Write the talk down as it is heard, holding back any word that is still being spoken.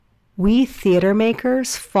We theater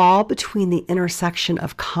makers fall between the intersection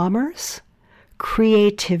of commerce,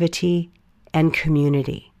 creativity, and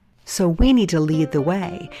community. So we need to lead the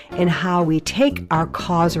way in how we take our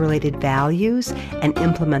cause-related values and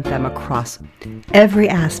implement them across every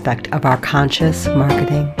aspect of our conscious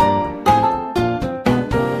marketing.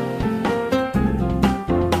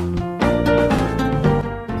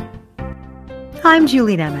 I'm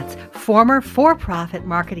Julie Nemitz, former for-profit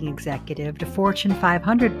marketing executive to Fortune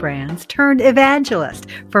 500 brands turned evangelist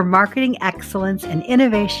for marketing excellence and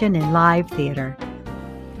innovation in live theater.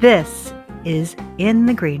 This is In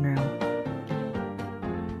the Green Room.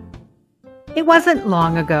 It wasn't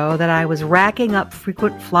long ago that I was racking up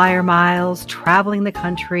frequent flyer miles, traveling the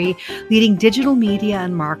country, leading digital media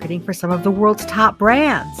and marketing for some of the world's top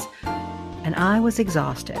brands. And I was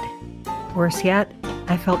exhausted. Worse yet,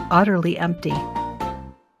 I felt utterly empty.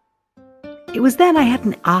 It was then I had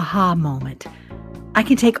an aha moment. I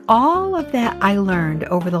can take all of that I learned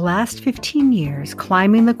over the last 15 years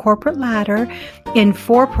climbing the corporate ladder in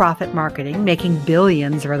for-profit marketing, making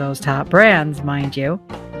billions for those top brands, mind you,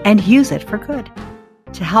 and use it for good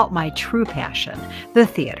to help my true passion, the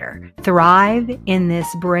theater, thrive in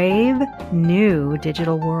this brave, new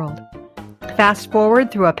digital world. Fast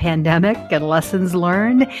forward through a pandemic and lessons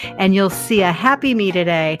learned, and you'll see a happy me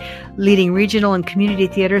today, leading regional and community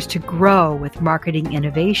theaters to grow with marketing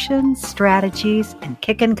innovations, strategies, and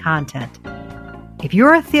kickin' content. If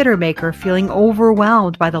you're a theater maker feeling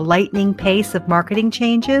overwhelmed by the lightning pace of marketing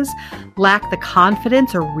changes, lack the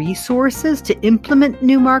confidence or resources to implement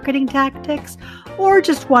new marketing tactics, or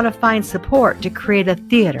just want to find support to create a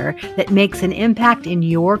theater that makes an impact in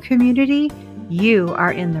your community, you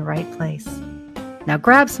are in the right place. Now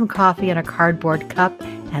grab some coffee and a cardboard cup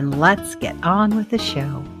and let's get on with the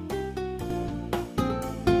show.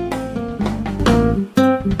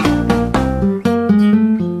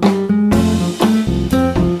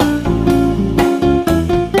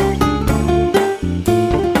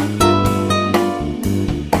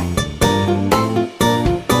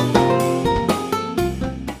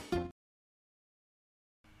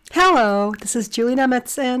 Hello, this is Julie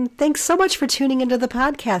Nemitz, and thanks so much for tuning into the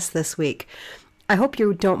podcast this week. I hope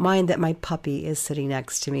you don't mind that my puppy is sitting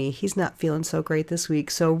next to me. He's not feeling so great this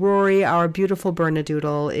week, so Rory, our beautiful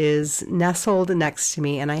Bernedoodle, is nestled next to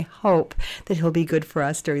me, and I hope that he'll be good for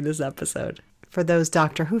us during this episode. For those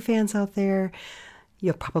Doctor Who fans out there,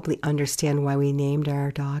 you'll probably understand why we named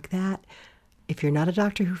our dog that. If you're not a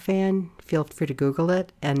Doctor Who fan, feel free to Google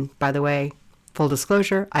it, and by the way, full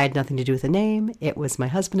disclosure, I had nothing to do with the name. It was my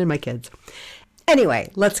husband and my kids.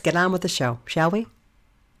 Anyway, let's get on with the show, shall we?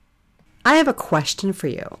 I have a question for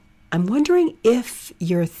you. I'm wondering if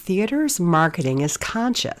your theater's marketing is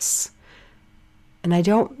conscious. And I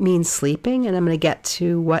don't mean sleeping, and I'm going to get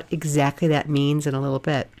to what exactly that means in a little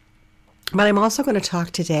bit. But I'm also going to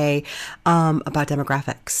talk today about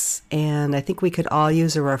demographics. And I think we could all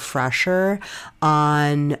use a refresher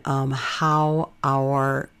on how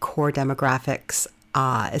our core demographics,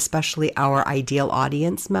 especially our ideal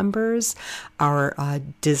audience members, our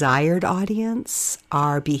desired audience,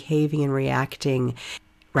 are behaving and reacting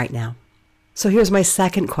right now. So here's my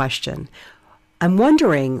second question. I'm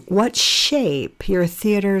wondering what shape your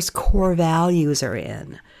theater's core values are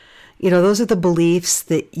in. You know, those are the beliefs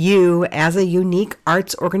that you, as a unique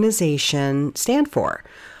arts organization, stand for.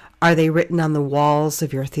 Are they written on the walls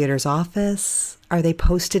of your theater's office? Are they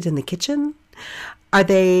posted in the kitchen? Are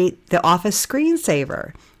they the office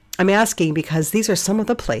screensaver? I'm asking because these are some of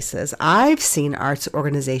the places I've seen arts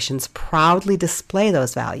organizations proudly display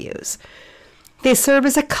those values. They serve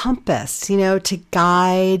as a compass, to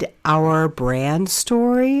guide our brand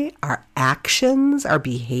story, our actions, our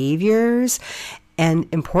behaviors, and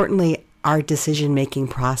importantly, our decision-making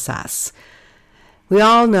process. We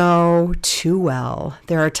all know too well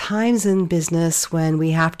there are times in business when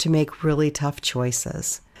we have to make really tough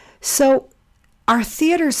choices. So our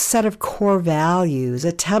theater's set of core values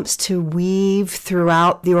attempts to weave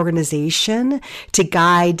throughout the organization to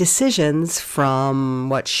guide decisions from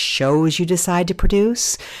what shows you decide to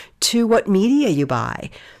produce to what media you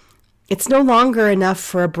buy. It's no longer enough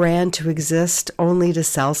for a brand to exist only to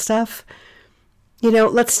sell stuff.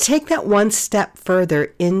 Let's take that one step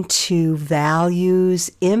further into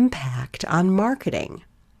values impact on marketing.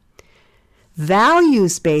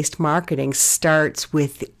 Values-based marketing starts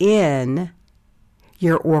within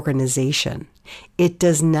your organization. It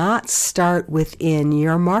does not start within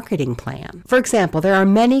your marketing plan. For example, there are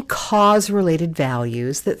many cause-related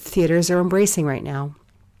values that theaters are embracing right now.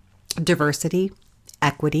 Diversity,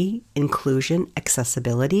 equity, inclusion,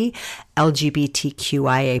 accessibility,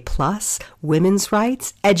 LGBTQIA+, women's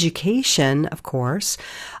rights, education, of course,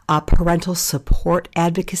 parental support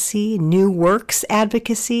advocacy, new works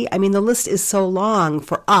advocacy. I mean, the list is so long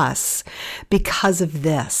for us because of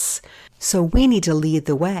this. So we need to lead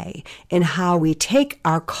the way in how we take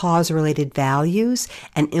our cause-related values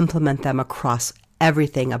and implement them across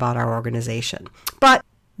everything about our organization. But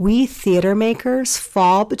we theater makers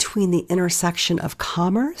fall between the intersection of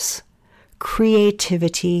commerce,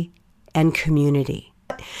 creativity, and community.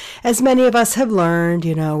 As many of us have learned,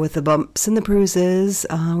 with the bumps and the bruises,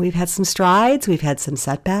 we've had some strides, we've had some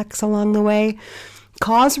setbacks along the way.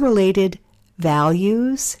 Cause-related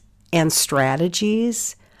values and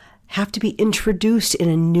strategies have to be introduced in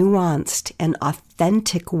a nuanced and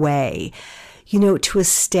authentic way, to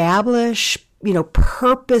establish,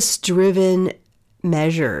 purpose-driven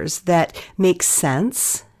measures that make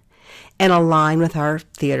sense and align with our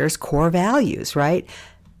theater's core values, right?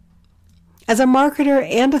 As a marketer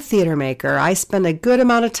and a theater maker, I spend a good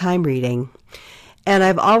amount of time reading, and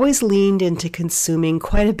I've always leaned into consuming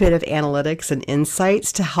quite a bit of analytics and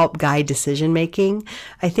insights to help guide decision making.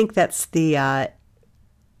 I think that's the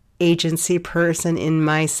agency person in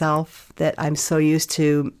myself, that I'm so used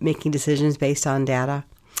to making decisions based on data.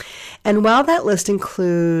 And while that list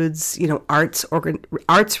includes,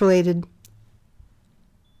 arts-related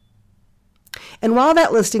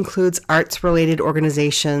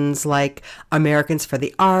organizations like Americans for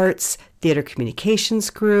the Arts, Theater Communications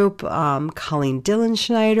Group, Colleen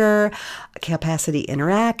Dillenschneider, Capacity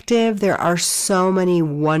Interactive, there are so many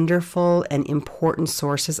wonderful and important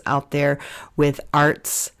sources out there with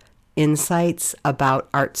arts insights about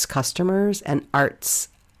arts customers and arts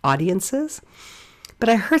audiences. But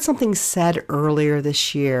I heard something said earlier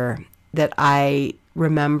this year that I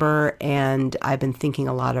remember and I've been thinking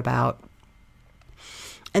a lot about.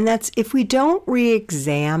 And that's, if we don't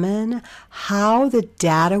re-examine how the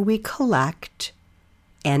data we collect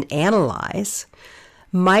and analyze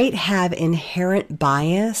might have inherent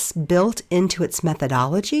bias built into its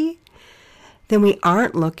methodology, then we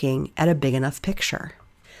aren't looking at a big enough picture.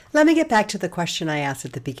 Let me get back to the question I asked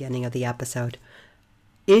at the beginning of the episode.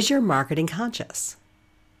 Is your marketing conscious?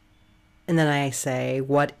 And then I say,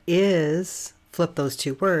 flip those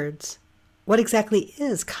two words, what exactly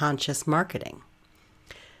is conscious marketing?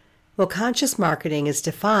 Well, conscious marketing is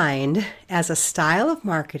defined as a style of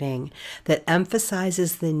marketing that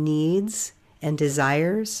emphasizes the needs and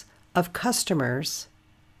desires of customers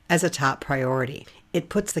as a top priority. It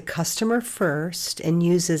puts the customer first and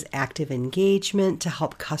uses active engagement to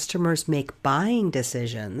help customers make buying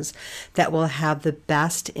decisions that will have the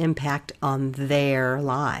best impact on their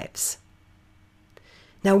lives.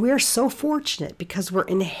 Now, we're so fortunate because we're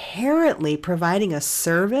inherently providing a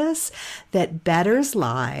service that betters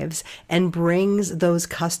lives and brings those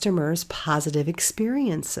customers positive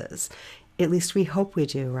experiences. At least we hope we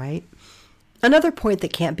do, right? Another point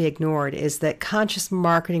that can't be ignored is that conscious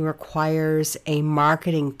marketing requires a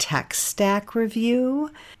marketing tech stack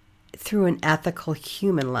review through an ethical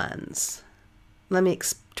human lens. Let me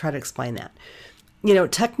try to explain that.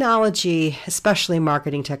 Technology, especially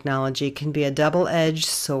marketing technology, can be a double-edged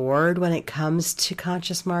sword when it comes to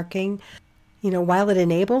conscious marketing. While it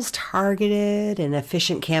enables targeted and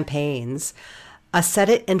efficient campaigns, a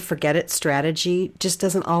set-it-and-forget-it strategy just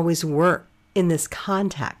doesn't always work in this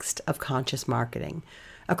context of conscious marketing.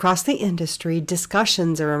 Across the industry,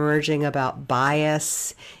 discussions are emerging about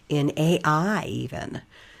bias in AI even.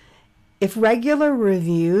 If regular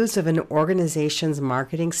reviews of an organization's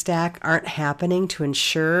marketing stack aren't happening to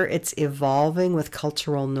ensure it's evolving with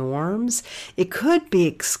cultural norms, it could be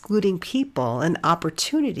excluding people and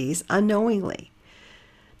opportunities unknowingly.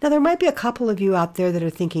 Now, there might be a couple of you out there that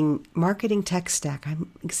are thinking, marketing tech stack,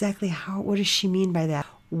 what does she mean by that?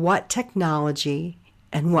 What technology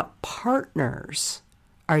and what partners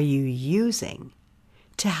are you using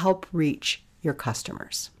to help reach your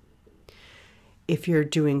customers? If you're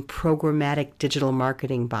doing programmatic digital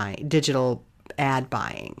marketing digital ad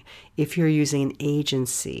buying, if you're using an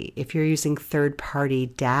agency, if you're using third-party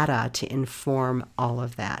data to inform all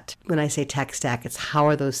of that. When I say tech stack, it's how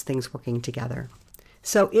are those things working together?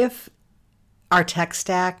 So if our tech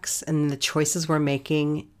stacks and the choices we're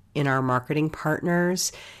making in our marketing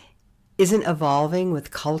partners isn't evolving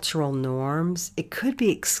with cultural norms, it could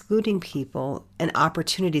be excluding people and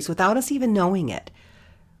opportunities without us even knowing it.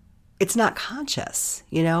 It's not conscious,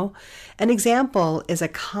 An example is a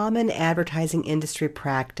common advertising industry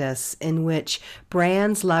practice in which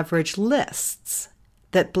brands leverage lists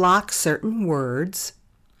that block certain words,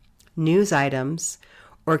 news items,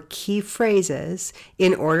 or key phrases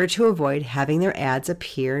in order to avoid having their ads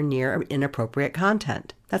appear near inappropriate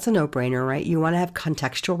content. That's a no-brainer, right? You want to have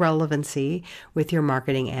contextual relevancy with your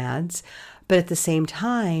marketing ads, but at the same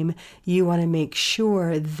time, you want to make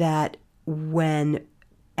sure that when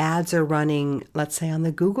ads are running, let's say on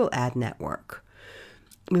the Google Ad Network,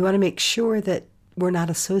 we want to make sure that we're not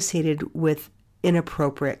associated with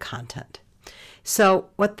inappropriate content. So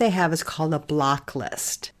what they have is called a block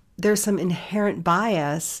list. There's some inherent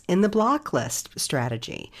bias in the block list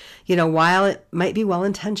strategy. While it might be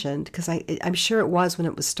well-intentioned, because I'm sure it was when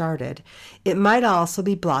it was started, it might also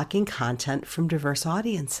be blocking content from diverse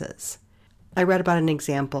audiences. I read about an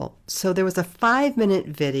example. So there was a 5-minute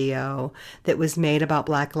video that was made about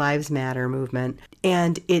Black Lives Matter movement,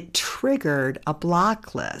 and it triggered a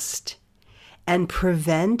block list and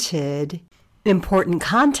prevented important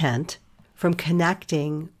content from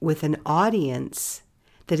connecting with an audience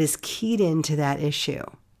that is keyed into that issue.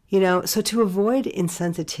 So to avoid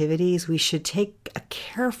insensitivities, we should take a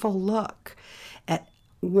careful look at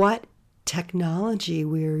what technology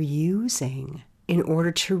we're using in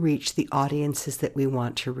order to reach the audiences that we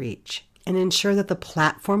want to reach, and ensure that the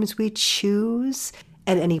platforms we choose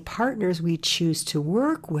and any partners we choose to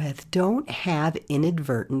work with don't have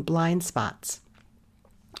inadvertent blind spots.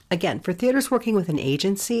 Again, for theaters working with an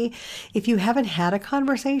agency, if you haven't had a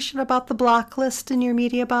conversation about the block list in your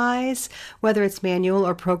media buys, whether it's manual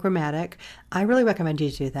or programmatic, I really recommend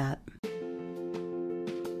you do that.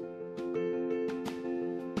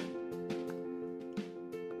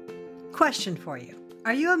 Question for you.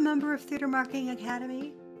 Are you a member of Theater Marketing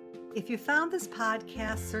Academy? If you found this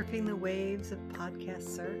podcast surfing the waves of podcast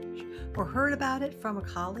search or heard about it from a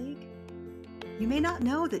colleague, you may not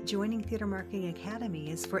know that joining Theater Marketing Academy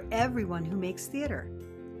is for everyone who makes theater,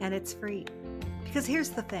 and it's free. Because here's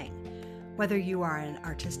the thing. Whether you are an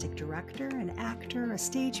artistic director, an actor, a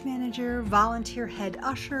stage manager, volunteer head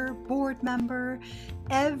usher, board member,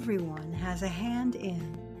 everyone has a hand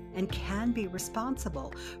in and can be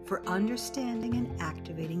responsible for understanding and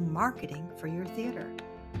activating marketing for your theater.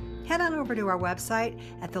 Head on over to our website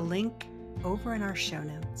at the link over in our show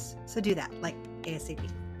notes. So do that, like ASAP.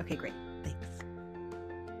 Okay, great. Thanks.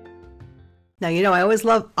 Now, I always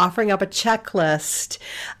love offering up a checklist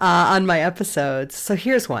on my episodes. So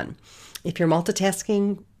here's one. If you're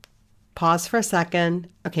multitasking, pause for a second,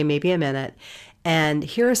 okay, maybe a minute, and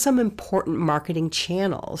here are some important marketing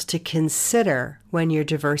channels to consider when you're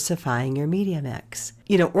diversifying your media mix.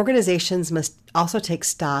 Organizations must also take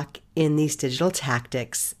stock in these digital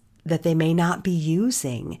tactics that they may not be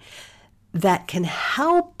using that can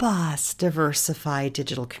help us diversify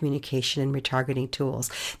digital communication and retargeting tools.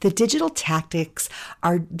 The digital tactics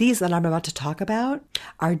these that I'm about to talk about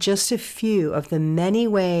are just a few of the many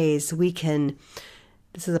ways we can,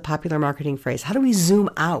 this is a popular marketing phrase, how do we zoom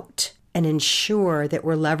out and ensure that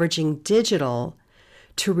we're leveraging digital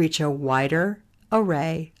to reach a wider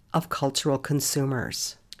array of cultural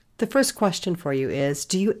consumers? The first question for you is,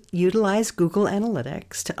 do you utilize Google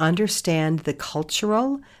Analytics to understand the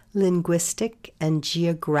cultural, linguistic, and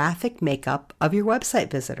geographic makeup of your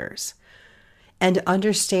website visitors, and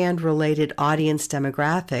understand related audience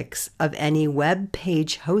demographics of any web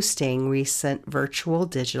page hosting recent virtual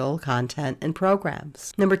digital content and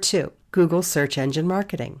programs? Number 2, Google search engine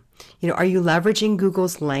marketing. Are you leveraging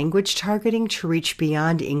Google's language targeting to reach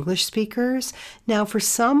beyond English speakers? Now, for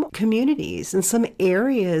some communities in some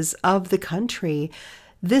areas of the country,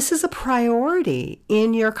 this is a priority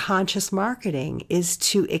in your conscious marketing, is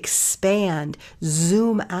to expand,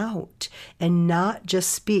 zoom out, and not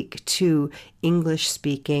just speak to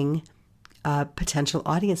English-speaking potential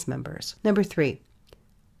audience members. Number 3,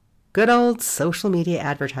 good old social media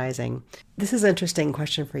advertising. This is an interesting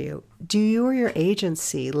question for you. Do you or your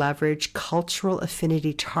agency leverage cultural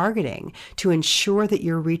affinity targeting to ensure that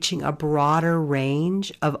you're reaching a broader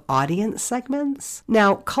range of audience segments?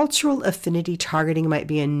 Now, cultural affinity targeting might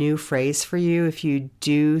be a new phrase for you if you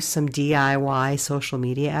do some DIY social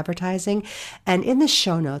media advertising. And in the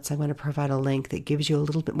show notes, I'm going to provide a link that gives you a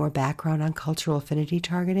little bit more background on cultural affinity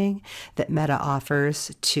targeting that Meta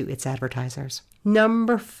offers to its advertisers.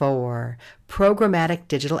 Number 4, programmatic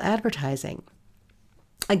digital advertising.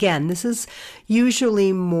 Again, this is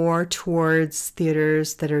usually more towards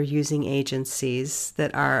theaters that are using agencies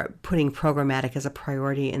that are putting programmatic as a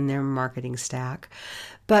priority in their marketing stack.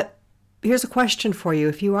 But here's a question for you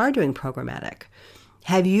if you are doing programmatic.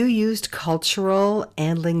 Have you used cultural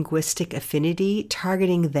and linguistic affinity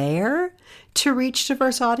targeting there to reach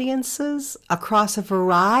diverse audiences across a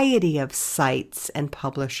variety of sites and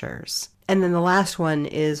publishers? And then the last one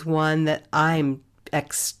is one that I'm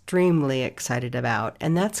extremely excited about,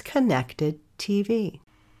 and that's connected TV.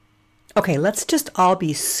 Okay, let's just all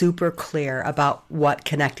be super clear about what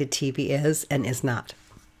connected TV is and is not.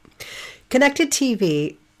 Connected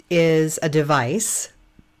TV is a device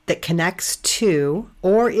that connects to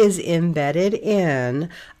or is embedded in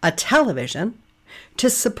a television to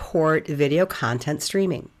support video content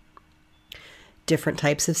streaming. Different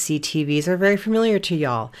types of CTVs are very familiar to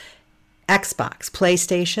y'all. Xbox,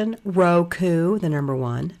 PlayStation, Roku, the number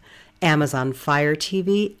one, Amazon Fire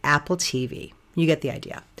TV, Apple TV. You get the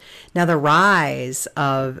idea. Now, the rise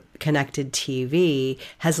of connected TV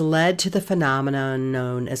has led to the phenomenon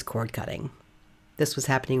known as cord cutting. This was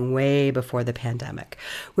happening way before the pandemic,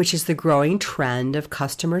 which is the growing trend of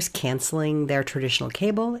customers canceling their traditional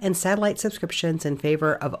cable and satellite subscriptions in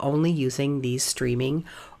favor of only using these streaming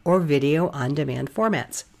or video on demand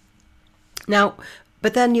formats. Now,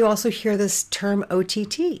 but then you also hear this term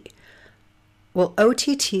OTT. Well,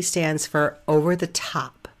 OTT stands for over the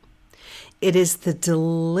top. It is the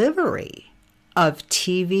delivery of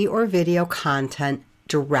TV or video content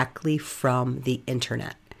directly from the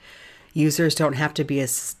internet. Users don't have to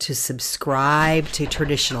to subscribe to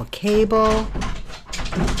traditional cable.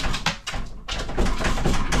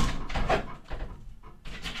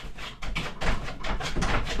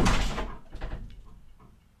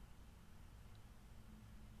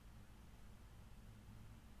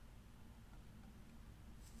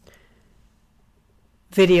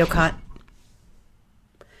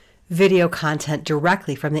 Video content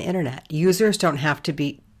directly from the internet. Users don't have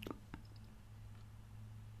to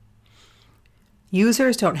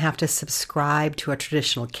subscribe to a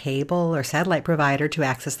traditional cable or satellite provider to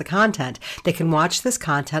access the content. They can watch this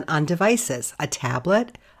content on devices, a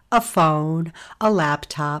tablet, a phone, a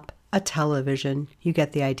laptop, a television. You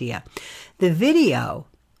get the idea. The video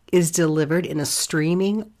is delivered in a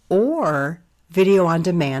streaming or video on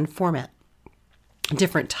demand format.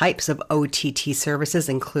 Different types of OTT services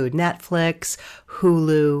include Netflix,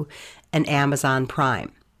 Hulu, and Amazon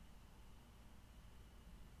Prime.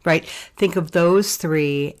 Right? Think of those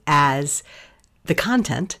three as the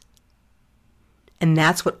content, and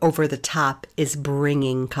that's what over the top is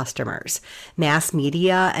bringing customers. Mass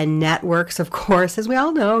media and networks, of course, as we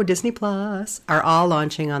all know, Disney Plus, are all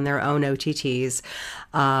launching on their own OTTs.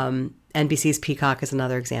 NBC's Peacock is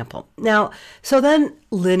another example. Now, so then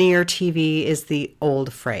linear TV is the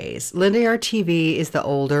old phrase. Linear TV is the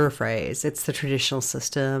older phrase. It's the traditional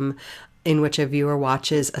system in which a viewer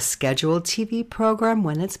watches a scheduled TV program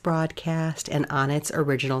when it's broadcast and on its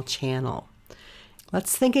original channel.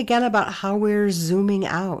 Let's think again about how we're zooming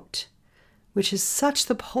out, which is such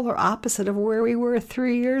the polar opposite of where we were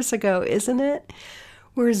 3 years ago, isn't it?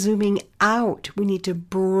 We're zooming out. We need to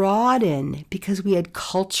broaden because we had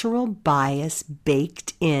cultural bias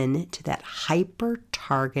baked in to that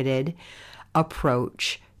hyper-targeted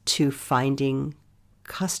approach to finding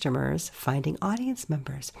customers, finding audience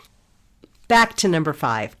members. Back to number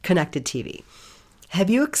 5, connected TV. Have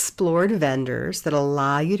you explored vendors that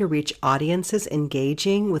allow you to reach audiences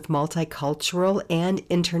engaging with multicultural and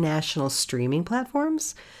international streaming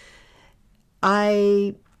platforms?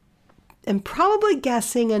 I am probably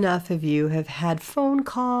guessing enough of you have had phone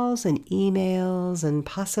calls and emails and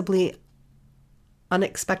possibly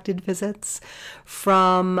unexpected visits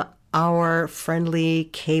from our friendly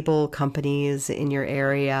cable companies in your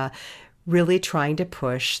area, really trying to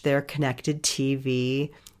push their connected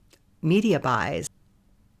TV media buys.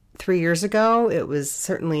 3 years ago, it was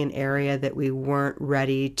certainly an area that we weren't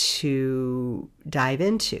ready to dive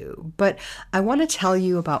into. But I want to tell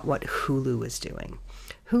you about what Hulu is doing.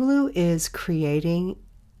 Hulu is creating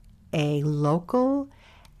a local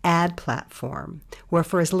ad platform where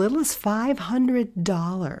for as little as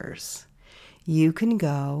 $500, you can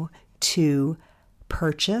go to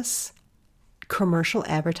purchase commercial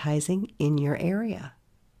advertising in your area,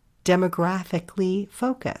 demographically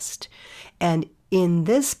focused. And in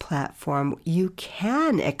this platform, you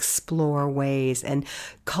can explore ways and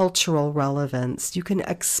cultural relevance. You can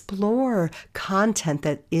explore content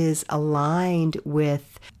that is aligned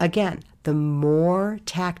with, again, the more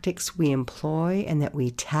tactics we employ and that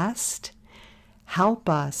we test help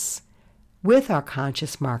us with our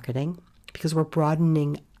conscious marketing because we're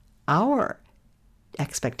broadening our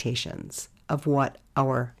expectations of what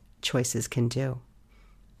our choices can do.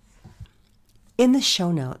 In the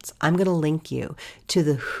show notes, I'm going to link you to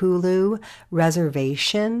the Hulu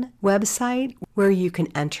reservation website where you can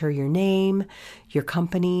enter your name, your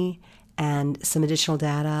company, and some additional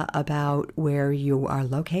data about where you are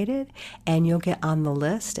located, and you'll get on the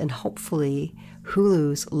list, and hopefully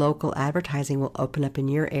Hulu's local advertising will open up in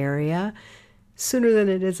your area sooner than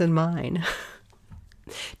it is in mine.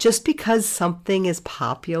 Just because something is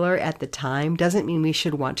popular at the time doesn't mean we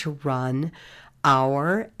should want to run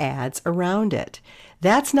our ads around it.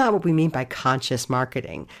 That's not what we mean by conscious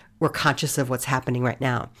marketing. We're conscious of what's happening right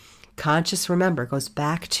now. Conscious, remember, goes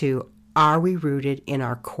back to, are we rooted in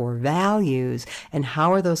our core values? And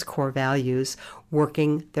how are those core values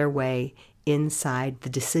working their way inside the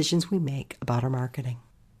decisions we make about our marketing?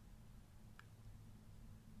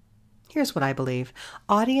 Here's what I believe.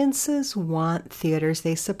 Audiences want theaters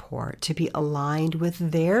they support to be aligned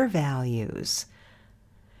with their values.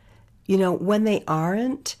 When they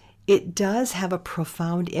aren't, it does have a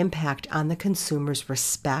profound impact on the consumer's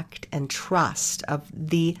respect and trust of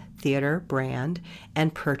the theater brand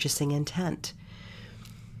and purchasing intent.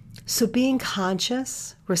 So being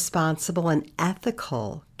conscious, responsible, and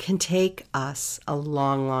ethical can take us a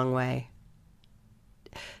long, long way.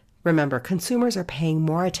 Remember, consumers are paying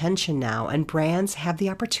more attention now, and brands have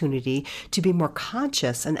the opportunity to be more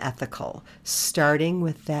conscious and ethical, starting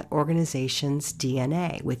with that organization's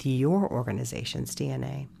DNA, with your organization's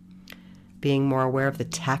DNA. Being more aware of the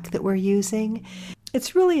tech that we're using.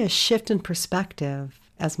 It's really a shift in perspective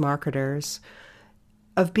as marketers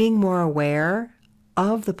of being more aware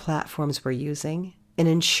of the platforms we're using and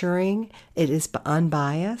ensuring it is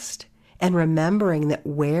unbiased, and remembering that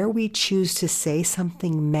where we choose to say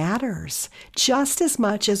something matters just as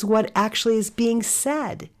much as what actually is being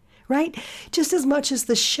said, right? Just as much as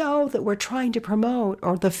the show that we're trying to promote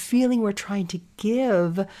or the feeling we're trying to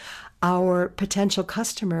give our potential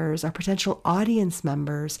customers, our potential audience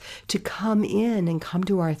members to come in and come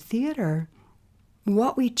to our theater.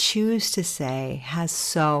 What we choose to say has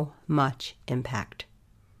so much impact.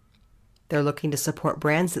 They're looking to support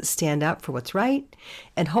brands that stand up for what's right.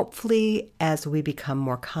 And hopefully, as we become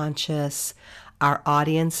more conscious, our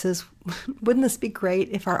audiences, wouldn't this be great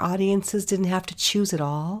if our audiences didn't have to choose it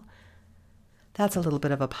all? That's a little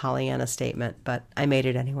bit of a Pollyanna statement, but I made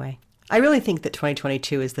it anyway. I really think that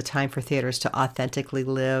 2022 is the time for theaters to authentically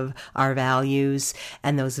live our values,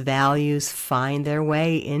 and those values find their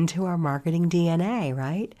way into our marketing DNA,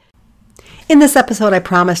 right? In this episode, I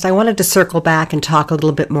promised I wanted to circle back and talk a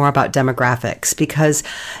little bit more about demographics, because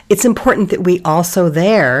it's important that we also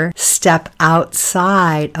there step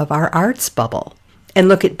outside of our arts bubble and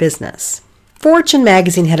look at business. Fortune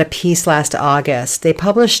magazine had a piece last August. They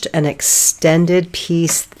published an extended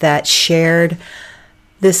piece that shared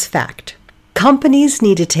this fact. Companies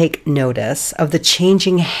need to take notice of the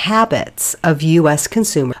changing habits of U.S.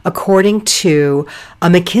 consumers, according to a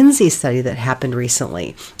McKinsey study that happened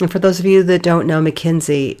recently. And for those of you that don't know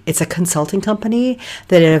McKinsey, it's a consulting company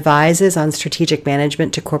that advises on strategic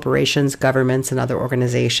management to corporations, governments, and other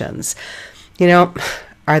organizations.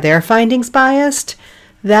 Are their findings biased?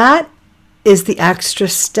 That is the extra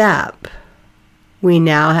step we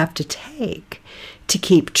now have to take to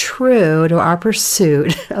keep true to our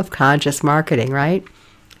pursuit of conscious marketing, right?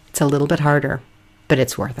 It's a little bit harder, but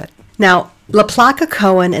it's worth it. Now, LaPlaca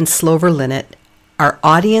Cohen and Slover Linnet are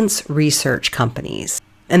audience research companies,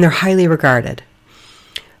 and they're highly regarded.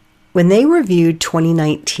 When they reviewed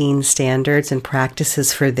 2019 standards and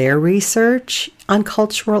practices for their research on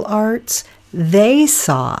cultural arts, they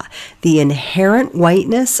saw the inherent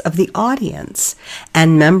whiteness of the audience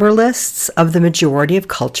and member lists of the majority of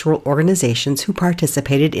cultural organizations who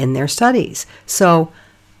participated in their studies. So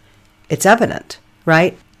it's evident,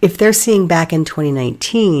 right? If they're seeing back in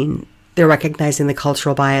 2019, they're recognizing the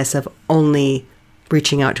cultural bias of only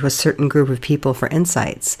reaching out to a certain group of people for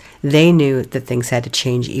insights. They knew that things had to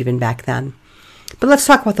change even back then. But let's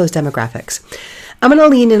talk about those demographics. I'm going to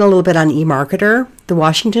lean in a little bit on eMarketer, the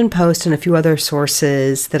Washington Post, and a few other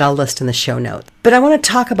sources that I'll list in the show notes. But I want to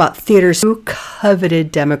talk about theater's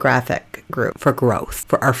coveted demographic group for growth,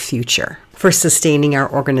 for our future, for sustaining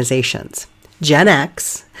our organizations. Gen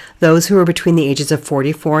X, those who are between the ages of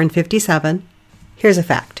 44 and 57. Here's a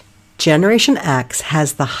fact. Generation X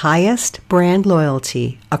has the highest brand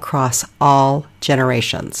loyalty across all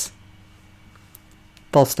generations.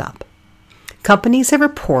 Full stop. Companies have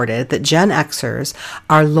reported that Gen Xers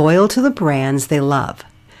are loyal to the brands they love.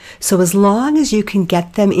 So as long as you can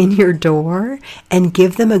get them in your door and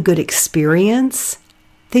give them a good experience,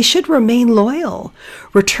 they should remain loyal.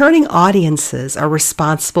 Returning audiences are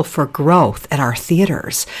responsible for growth at our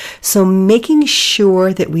theaters. So making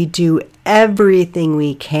sure that we do everything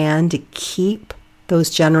we can to keep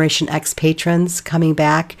those Generation X patrons coming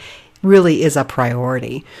back really is a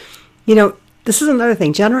priority. This is another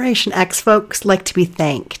thing. Generation X folks like to be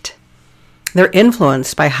thanked. They're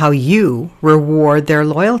influenced by how you reward their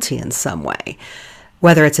loyalty in some way,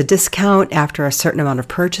 whether it's a discount after a certain amount of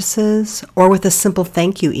purchases or with a simple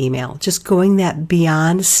thank you email. Just going that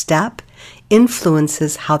beyond step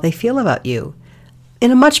influences how they feel about you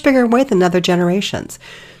in a much bigger way than other generations.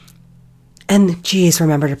 And geez,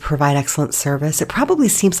 remember to provide excellent service. It probably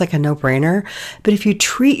seems like a no-brainer, but if you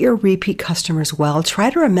treat your repeat customers well, try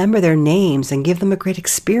to remember their names and give them a great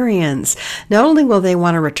experience. Not only will they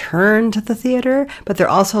want to return to the theater, but they're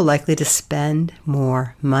also likely to spend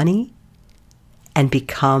more money and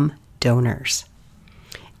become donors.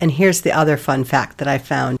 And here's the other fun fact that I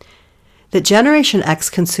found, that Generation X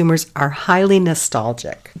consumers are highly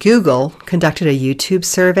nostalgic. Google conducted a YouTube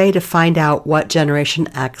survey to find out what Generation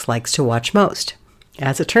X likes to watch most.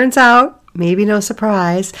 As it turns out, maybe no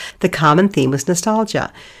surprise, the common theme was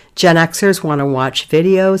nostalgia. Gen Xers want to watch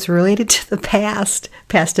videos related to the past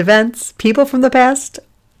events, people from the past,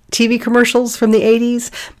 TV commercials from the 80s,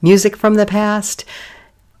 music from the past.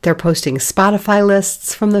 They're posting Spotify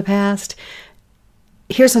lists from the past.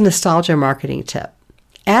 Here's a nostalgia marketing tip.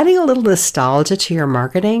 Adding a little nostalgia to your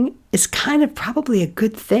marketing is kind of probably a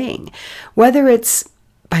good thing, whether it's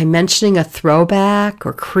by mentioning a throwback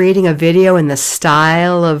or creating a video in the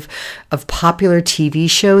style of popular TV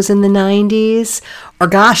shows in the 90s, or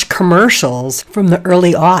gosh, commercials from the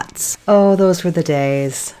early aughts. Oh, those were the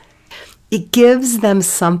days. It gives them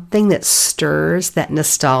something that stirs that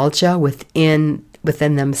nostalgia within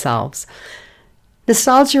themselves.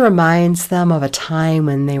 Nostalgia reminds them of a time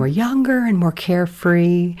when they were younger and more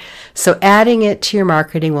carefree. So adding it to your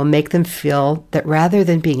marketing will make them feel that rather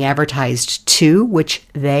than being advertised to, which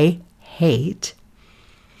they hate,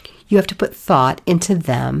 you have to put thought into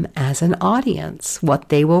them as an audience, what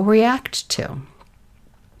they will react to.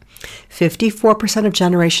 54% of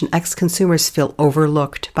Generation X consumers feel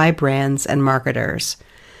overlooked by brands and marketers.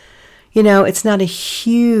 You know, it's not a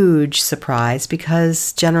huge surprise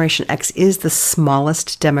because Generation X is the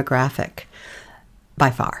smallest demographic by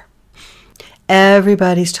far.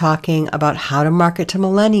 Everybody's talking about how to market to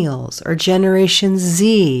millennials or Generation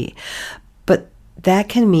Z, but that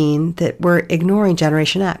can mean that we're ignoring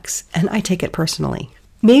Generation X, and I take it personally.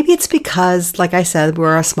 Maybe it's because, like I said,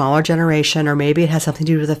 we're a smaller generation, or maybe it has something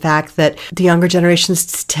to do with the fact that the younger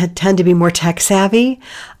generations tend to be more tech savvy.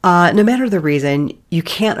 No matter the reason, you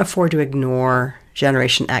can't afford to ignore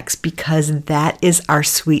Generation X because that is our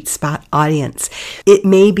sweet spot audience. It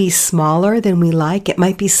may be smaller than we like. It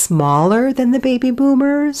might be smaller than the baby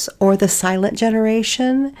boomers or the silent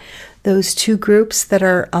generation. Those two groups that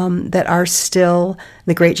are still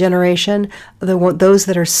the great generation, those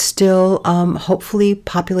that are still hopefully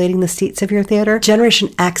populating the seats of your theater. Generation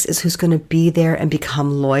X is who's going to be there and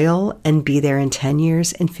become loyal and be there in 10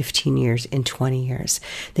 years, in 15 years, in 20 years.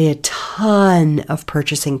 They have a ton of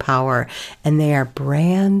purchasing power, and they are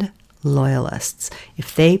brand loyalists.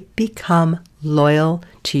 If they become loyal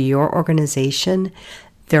to your organization,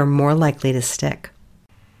 they're more likely to stick.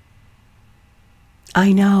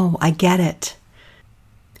 I know, I get it.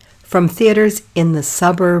 From theaters in the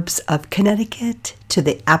suburbs of Connecticut to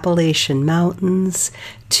the Appalachian Mountains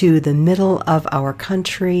to the middle of our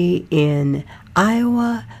country in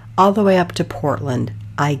Iowa, all the way up to Portland,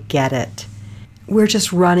 I get it. We're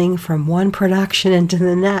just running from one production into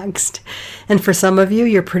the next. And for some of you,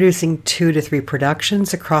 you're producing 2 to 3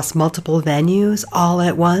 productions across multiple venues all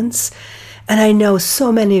at once. And I know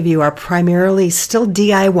so many of you are primarily still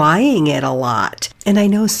DIYing it a lot. And I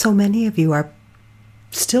know so many of you are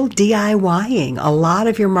still DIYing a lot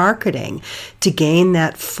of your marketing to gain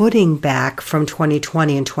that footing back from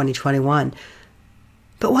 2020 and 2021.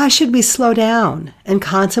 But why should we slow down and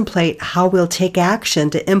contemplate how we'll take action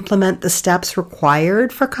to implement the steps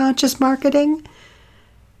required for conscious marketing?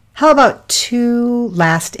 How about 2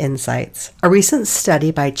 last insights? A recent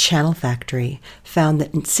study by Channel Factory found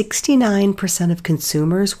that 69% of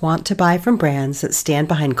consumers want to buy from brands that stand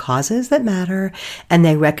behind causes that matter, and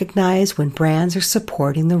they recognize when brands are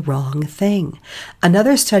supporting the wrong thing.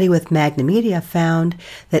 Another study with Magna Media found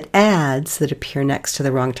that ads that appear next to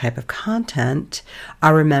the wrong type of content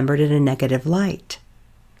are remembered in a negative light.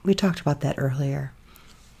 We talked about that earlier.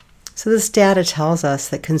 So this data tells us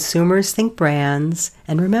that consumers think brands,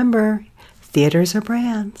 and remember, theaters are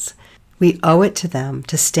brands. We owe it to them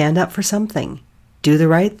to stand up for something, do the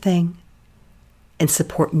right thing, and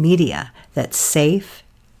support media that's safe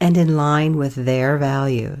and in line with their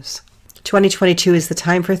values. 2022 is the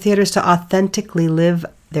time for theaters to authentically live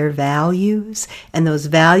their values, and those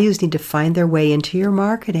values need to find their way into your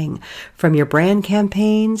marketing, from your brand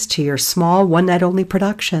campaigns to your small one-night-only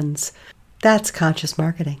productions. That's conscious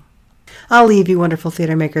marketing. I'll leave you wonderful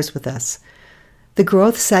theater makers with this. The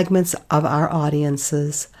growth segments of our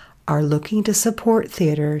audiences are looking to support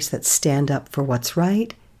theaters that stand up for what's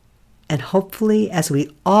right, and hopefully as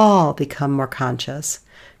we all become more conscious,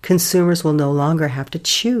 consumers will no longer have to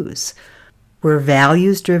choose. We're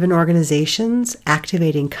values-driven organizations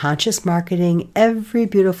activating conscious marketing every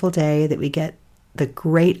beautiful day that we get the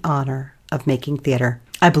great honor of making theater.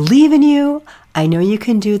 I believe in you. I know you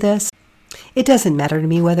can do this. It doesn't matter to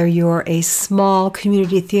me whether you're a small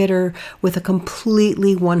community theater with a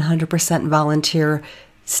completely 100% volunteer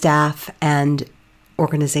staff and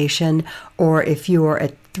organization, or if you're a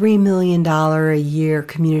 $3 million a year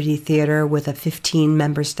community theater with a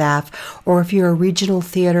 15-member staff, or if you're a regional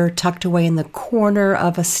theater tucked away in the corner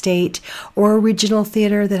of a state, or a regional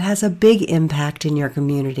theater that has a big impact in your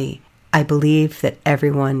community. I believe that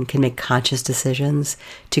everyone can make conscious decisions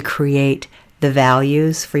to create the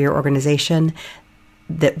values for your organization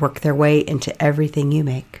that work their way into everything you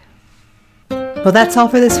make. Well, that's all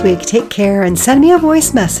for this week. Take care and send me a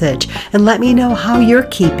voice message and let me know how you're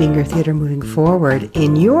keeping your theater moving forward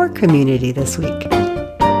in your community this week.